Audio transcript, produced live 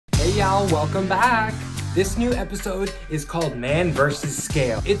Hey y'all, welcome back. This new episode is called Man vs.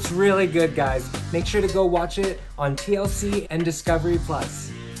 Scale. It's really good, guys. Make sure to go watch it on TLC and Discovery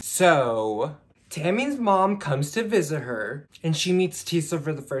Plus. So, Tammy's mom comes to visit her and she meets Tisa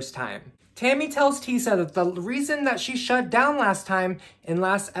for the first time. Tammy tells Tisa that the reason that she shut down last time in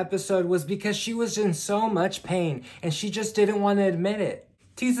last episode was because she was in so much pain and she just didn't want to admit it.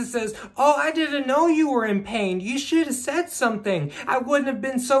 Tisa says, "Oh, I didn't know you were in pain. You should have said something. I wouldn't have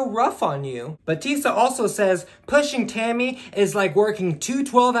been so rough on you." But Tisa also says pushing Tammy is like working two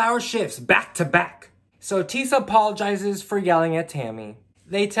 12-hour shifts back to back. So Tisa apologizes for yelling at Tammy.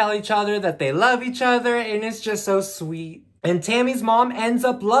 They tell each other that they love each other and it's just so sweet. And Tammy's mom ends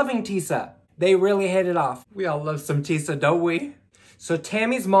up loving Tisa. They really hit it off. We all love some Tisa, don't we? So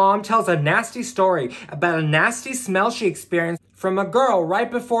Tammy's mom tells a nasty story about a nasty smell she experienced from a girl right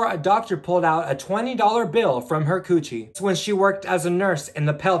before a doctor pulled out a $20 bill from her coochie. It's when she worked as a nurse in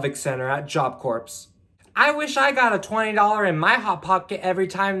the pelvic center at Job Corps. I wish I got a $20 in my hot pocket every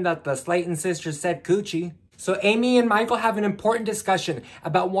time that the Slayton sisters said coochie. So Amy and Michael have an important discussion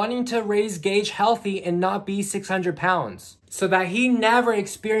about wanting to raise Gage healthy and not be 600 pounds so that he never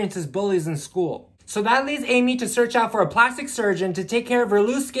experiences bullies in school. So that leads Amy to search out for a plastic surgeon to take care of her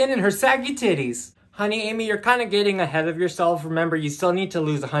loose skin and her saggy titties. Honey, Amy, you're kind of getting ahead of yourself. Remember, you still need to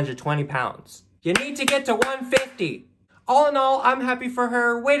lose 120 pounds. You need to get to 150. All in all, I'm happy for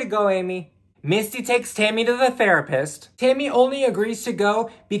her. Way to go, Amy. Misty takes Tammy to the therapist. Tammy only agrees to go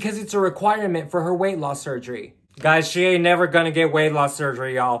because it's a requirement for her weight loss surgery. Guys, she ain't never gonna get weight loss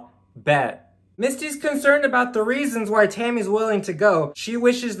surgery, y'all. Bet. Misty's concerned about the reasons why Tammy's willing to go. She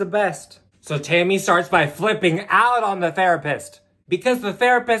wishes the best. So Tammy starts by flipping out on the therapist because the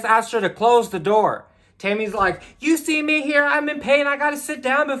therapist asked her to close the door. Tammy's like, "You see me here, I'm in pain, I gotta sit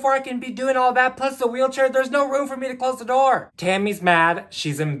down before I can be doing all that, plus the wheelchair, there's no room for me to close the door." Tammy's mad,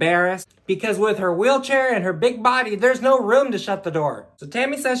 she's embarrassed, because with her wheelchair and her big body, there's no room to shut the door. So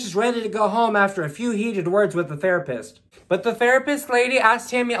Tammy says she's ready to go home after a few heated words with the therapist. But the therapist lady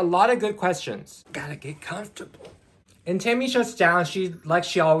asked Tammy a lot of good questions. Gotta get comfortable. And Tammy shuts down, like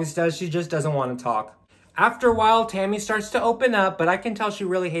she always does, she just doesn't want to talk. After a while, Tammy starts to open up, but I can tell she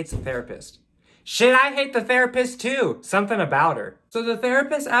really hates the therapist. Shit, I hate the therapist too. Something about her. So the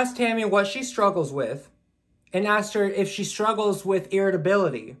therapist asked Tammy what she struggles with and asked her if she struggles with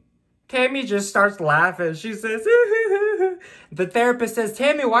irritability. Tammy just starts laughing. She says, the therapist says,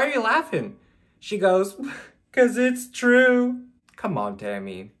 "Tammy, why are you laughing?" She goes, "'Cause it's true." Come on,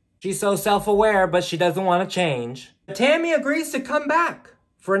 Tammy. She's so self-aware, but she doesn't want to change. Tammy agrees to come back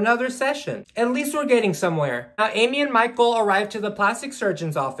for another session. At least we're getting somewhere. Now, Amy and Michael arrive to the plastic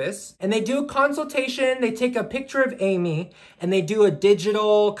surgeon's office and they do a consultation. They take a picture of Amy and they do a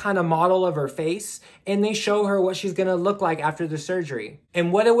digital kind of model of her face and they show her what she's gonna look like after the surgery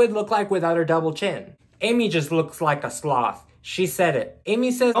and what it would look like without her double chin. Amy just looks like a sloth. She said it.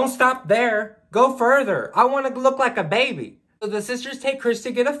 Amy says, "Don't stop there. Go further. I want to look like a baby." So the sisters take Chris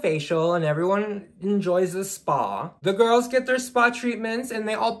to get a facial and everyone enjoys the spa. The girls get their spa treatments and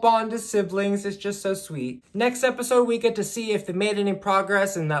they all bond as siblings. It's just so sweet. Next episode, we get to see if they made any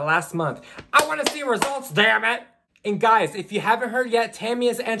progress in that last month. I want to see results, damn it! And guys, if you haven't heard yet, Tammy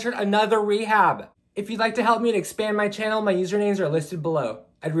has entered another rehab. If you'd like to help me to expand my channel, my usernames are listed below.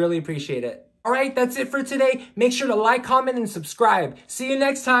 I'd really appreciate it. All right, that's it for today. Make sure to like, comment, and subscribe. See you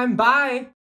next time. Bye!